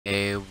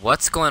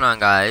what's going on,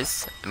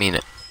 guys?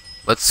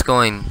 What's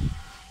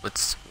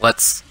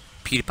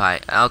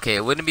PewDiePie? Okay,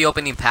 it wouldn't be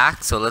opening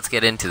packs, so let's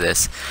get into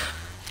this.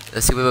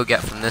 Let's see what we'll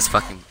get from this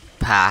fucking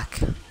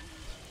pack.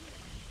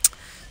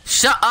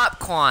 Shut up,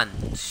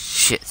 Quan!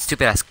 Shit,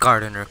 stupid ass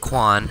gardener,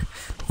 Quan.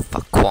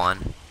 Fuck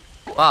Quan.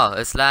 Wow,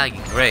 it's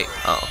lagging. Great.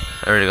 Oh,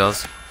 there it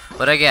goes.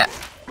 What'd I get?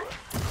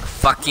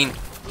 Fucking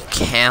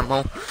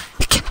camel.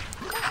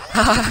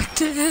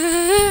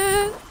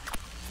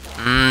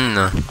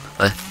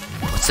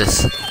 What's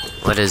this?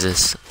 What is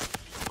this?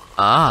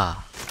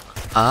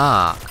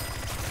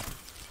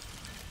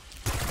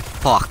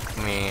 Fuck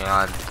me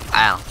on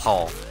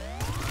asshole.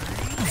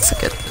 Let's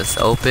get this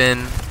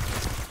open.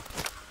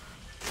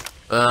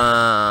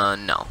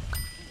 No.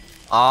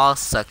 All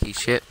sucky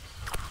shit.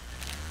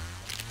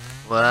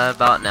 What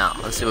about now?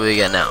 Let's see what we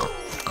get now.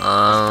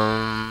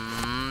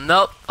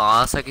 Nope.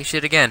 All sucky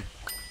shit again.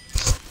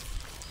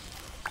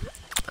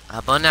 How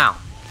about now?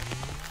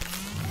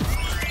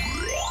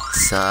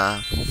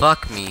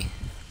 Fuck me.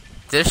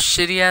 This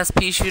shitty ass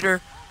pea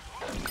shooter?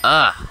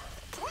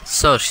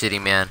 So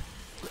shitty, man.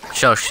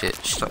 So shit.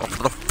 So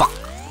for the fuck.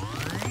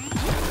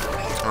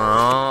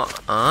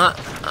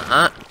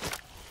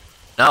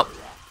 Nope.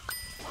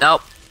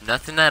 Nope.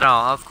 Nothing at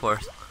all, of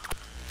course.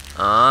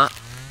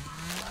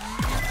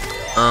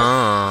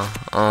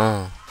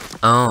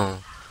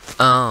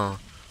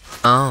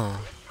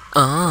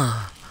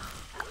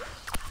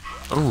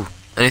 Ooh.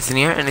 Anything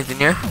here? Anything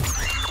here?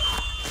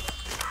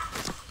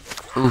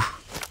 Ooh.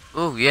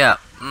 Ooh, yeah.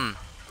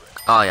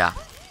 Oh, yeah.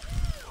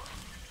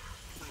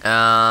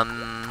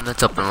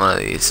 Let's open one of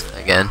these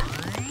again.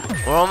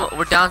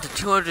 We're down to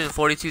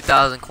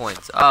 242,000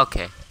 coins.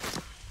 Okay.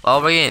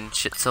 Well, we're in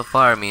shit so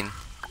far. I mean,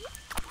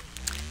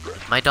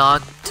 my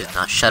dog did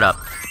not shut up.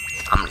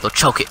 I'm gonna go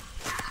choke it.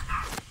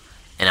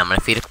 And I'm gonna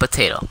feed it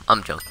potato.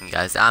 I'm joking,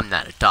 guys. I'm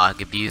not a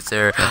dog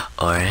abuser.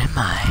 Or am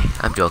I?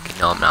 I'm joking.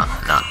 No, I'm not.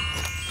 I'm not.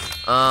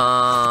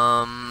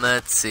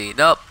 Let's see.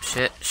 Nope.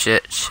 Shit.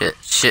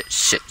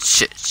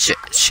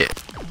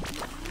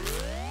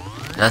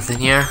 Nothing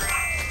here.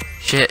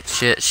 Shit.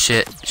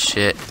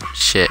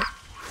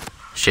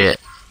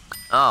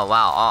 Oh,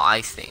 wow. All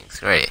ice things.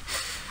 Great.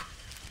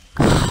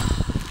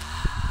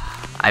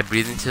 I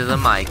breathe into the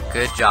mic.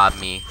 Good job,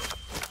 me.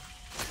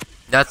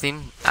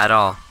 Nothing at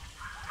all.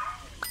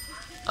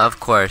 Of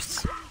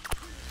course.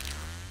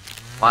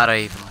 Why'd I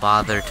even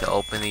bother to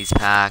open these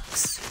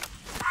packs?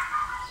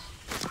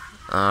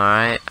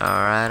 Alright.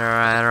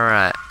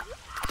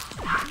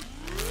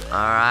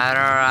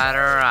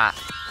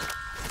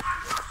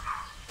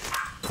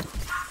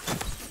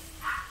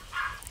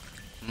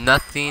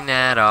 Nothing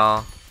at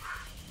all.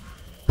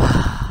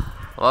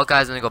 Well,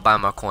 guys, I'm gonna go buy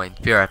more coins.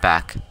 Be right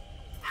back.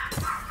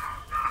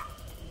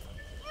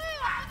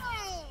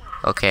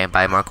 Okay,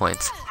 buy more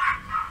coins.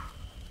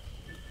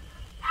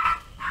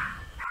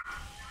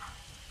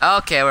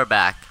 Okay, we're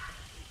back.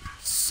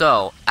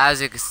 So,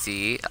 as you can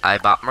see, I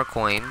bought more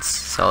coins.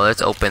 So,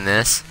 let's open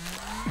this.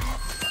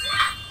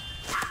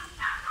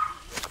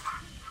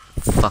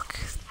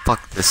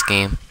 Fuck this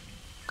game.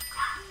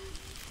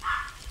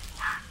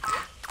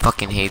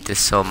 Fucking hate this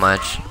so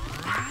much.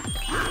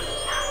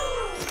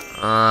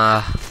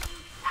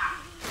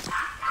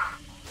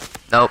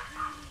 Nope.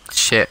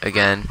 Shit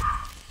again.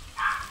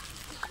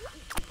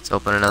 Let's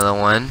open another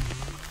one.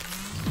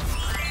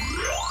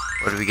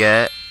 What do we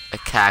get? A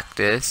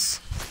cactus.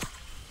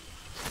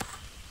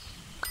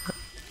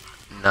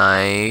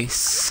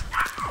 Nice.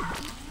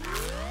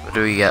 What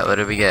do we get? What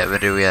do we get?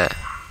 What do we get?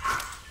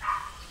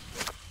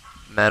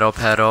 Metal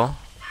pedal.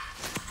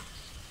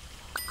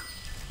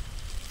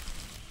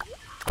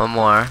 One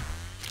more.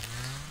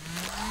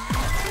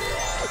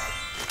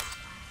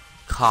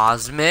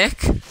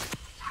 Cosmic.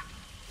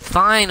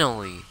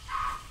 Finally.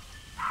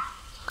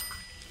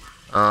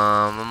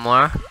 One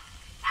more.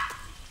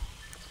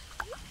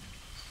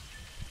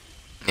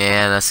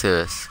 Yeah, let's do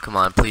this. Come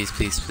on, please.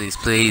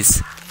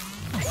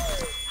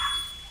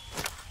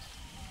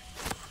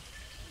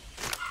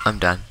 I'm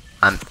done.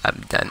 I'm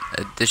done.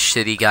 This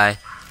shitty guy.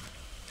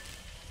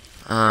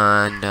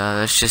 And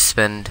let's just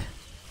spend.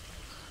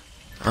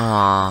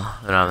 Oh,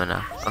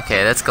 enough.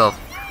 Okay, let's go.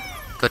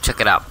 Go check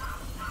it out.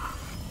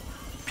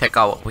 Check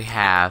out what we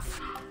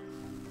have.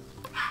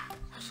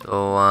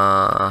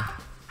 So,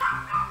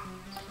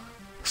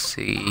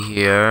 see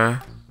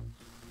here.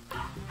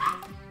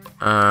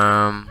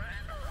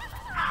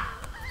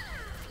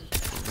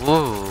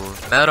 Woo,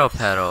 metal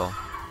pedal.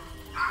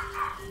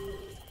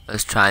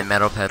 Let's try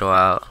metal pedal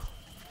out.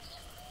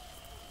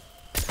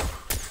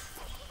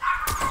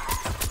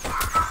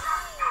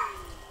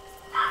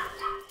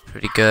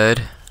 Pretty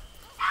good.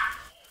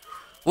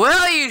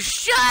 Will you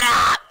shut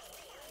up?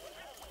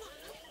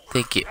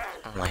 Thank you.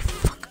 Oh my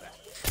fuck.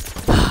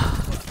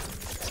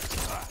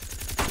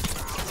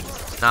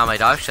 Nah, my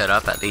dog shut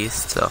up at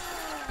least, so.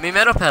 I mean,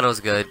 metal pedal's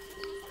good.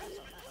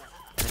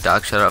 My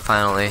dog shut up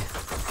finally.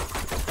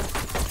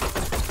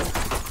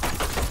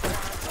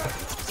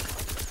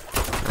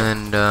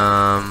 And,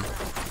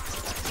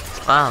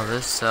 wow,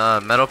 this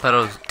metal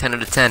pedal is 10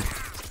 out of 10.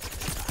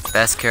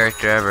 Best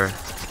character ever.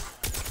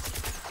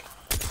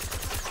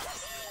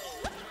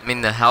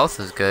 mean, the health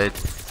is good.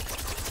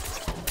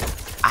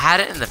 I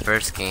had it in the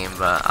first game,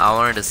 but I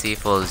wanted to see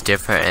if it was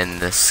different in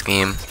this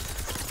game,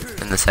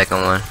 in the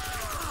second one.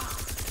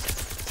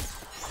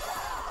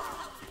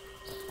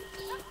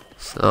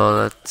 So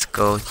let's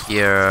go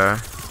here.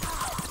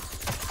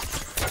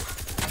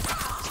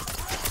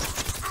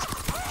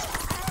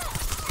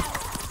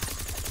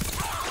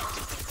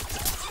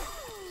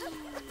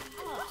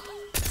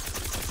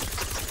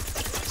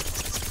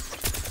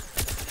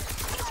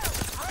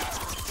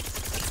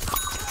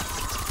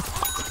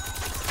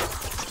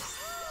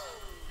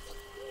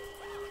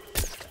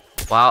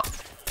 Wow.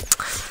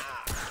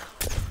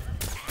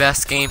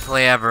 Best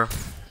gameplay ever.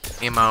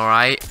 Am I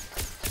right?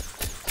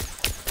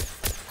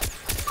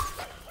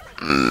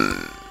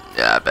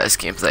 Yeah, best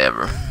gameplay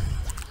ever.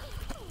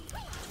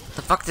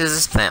 The fuck does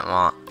this plant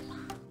want?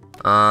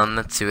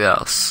 Let's see what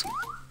else.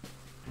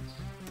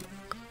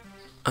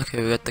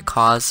 Okay, we got the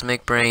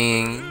Cosmic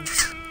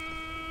Brains.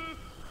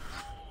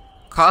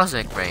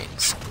 Cosmic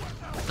Brains.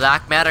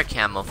 Black Matter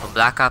camo from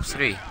Black Ops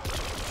 3.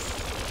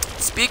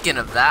 Speaking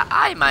of that,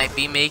 I might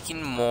be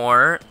making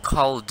more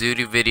Call of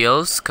Duty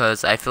videos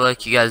because I feel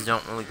like you guys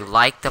don't really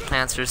like the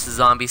Plants vs.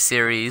 Zombies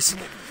series.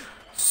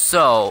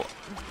 So,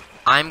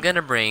 I'm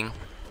gonna bring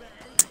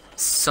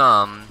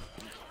some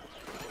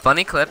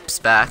funny clips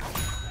back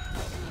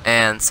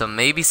and some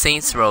maybe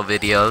Saints Row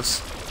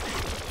videos.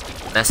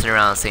 Messing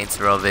around with Saints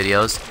Row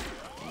videos.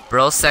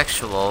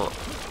 Brosexual.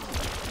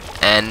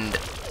 And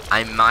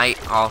I might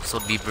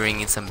also be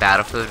bringing some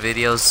Battlefield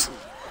videos.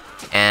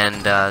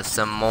 And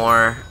some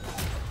more...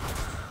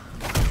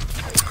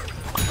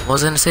 What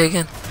was I gonna say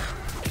again?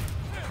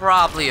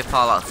 Probably a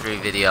Fallout 3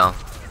 video.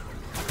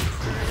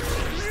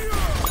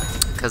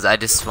 Cause I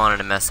just wanted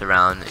to mess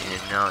around, you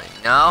know.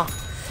 No,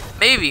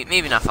 maybe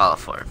not Fallout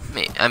 4.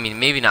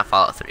 Maybe not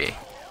Fallout 3.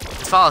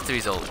 Fallout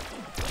 3's old.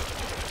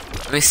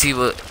 Let me see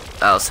what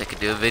else I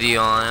could do. A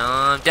video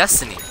on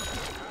Destiny.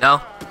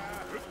 No.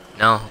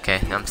 Okay,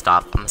 I'm gonna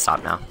stop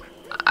now.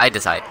 I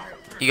decide.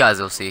 You guys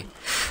will see.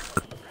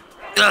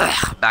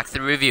 Back to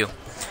the review.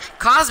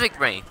 Cosmic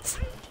Brains.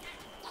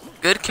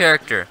 Good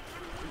character.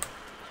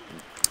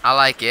 I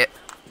like it.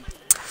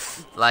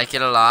 Like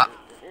it a lot.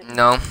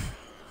 No.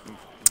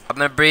 I'm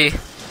gonna be...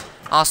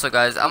 Also,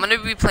 guys, I'm gonna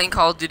be playing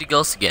Call of Duty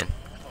Ghosts again.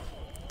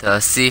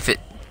 To see if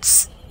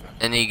it's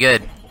any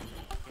good.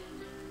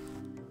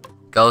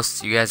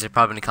 Ghosts, you guys are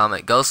probably gonna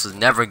comment. Ghosts was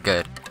never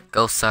good.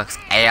 Ghost sucks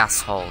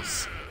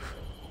assholes.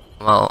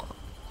 Well,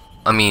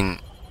 I mean...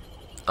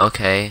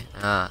 Okay.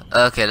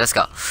 Okay, let's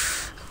go.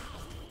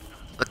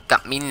 Look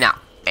at me now.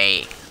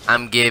 Hey,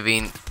 I'm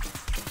giving...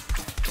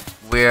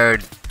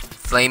 weird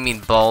flaming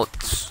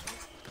bolts.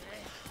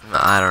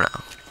 I don't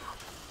know.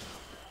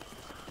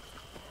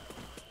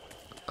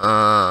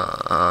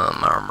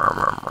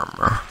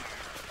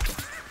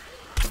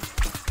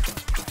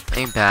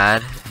 Ain't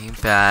bad.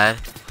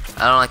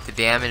 I don't like the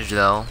damage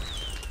though.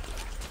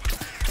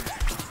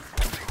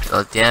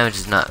 The damage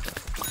is not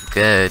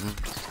good.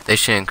 They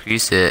should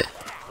increase it.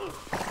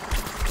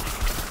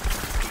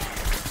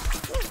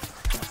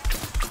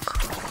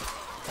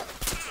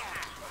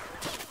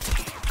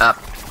 Up.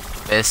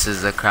 This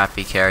is a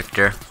crappy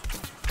character.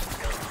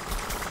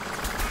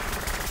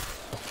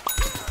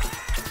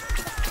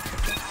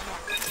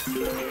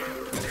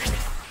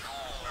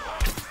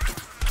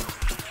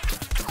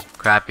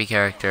 Crappy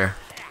character.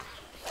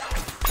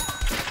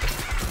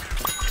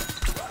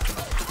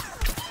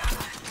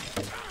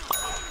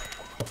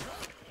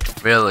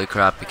 Really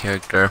crappy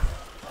character.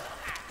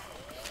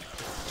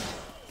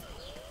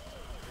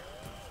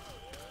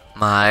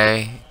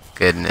 My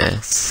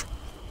goodness.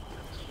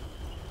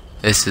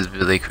 This is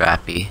really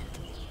crappy.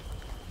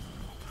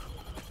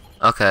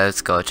 Okay,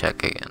 let's go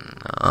check again.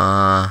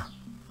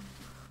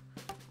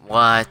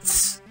 What?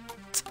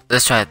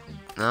 Let's try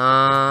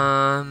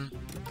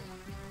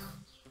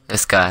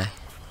this guy.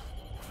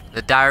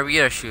 The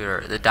diarrhea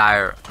shooter. The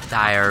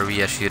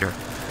diarrhea shooter.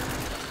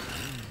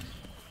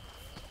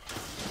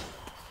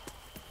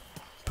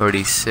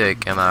 Pretty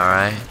sick, am I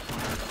right?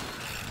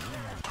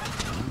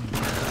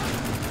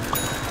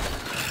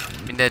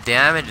 I mean, the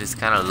damage is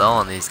kind of low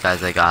on these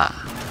guys I got.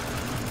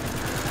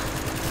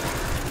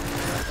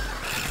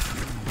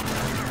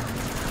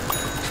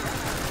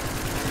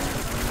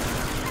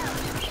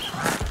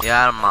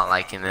 Yeah, I'm not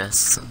liking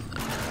this.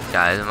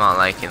 Guys, I'm not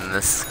liking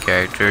this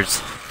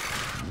characters.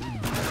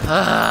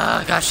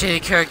 I got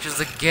shitty characters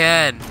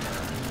again.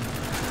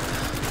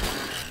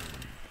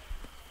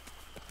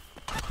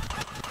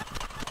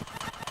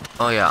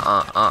 Oh yeah,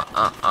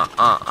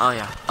 oh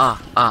yeah,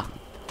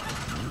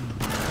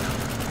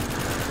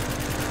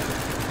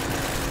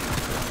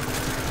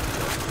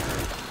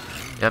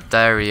 Yep,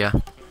 diarrhea.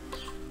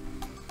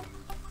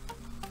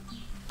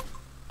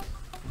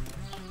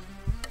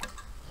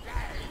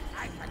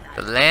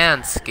 The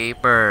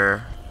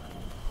landscaper.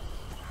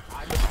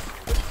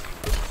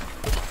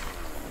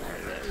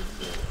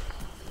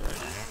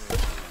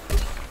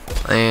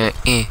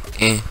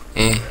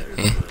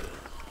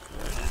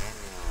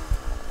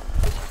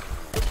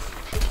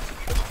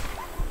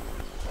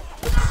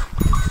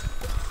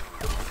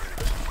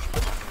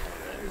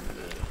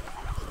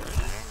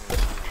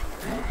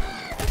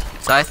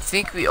 So I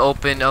think we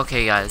opened,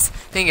 okay guys,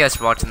 thank you guys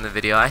for watching the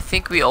video. I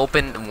think we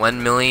opened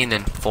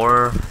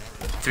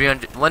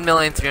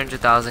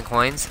 1,300,000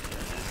 coins.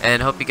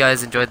 And hope you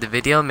guys enjoyed the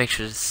video. Make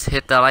sure to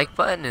hit that like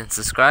button and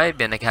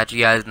subscribe, and I'll catch you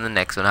guys in the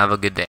next one. Have a good day.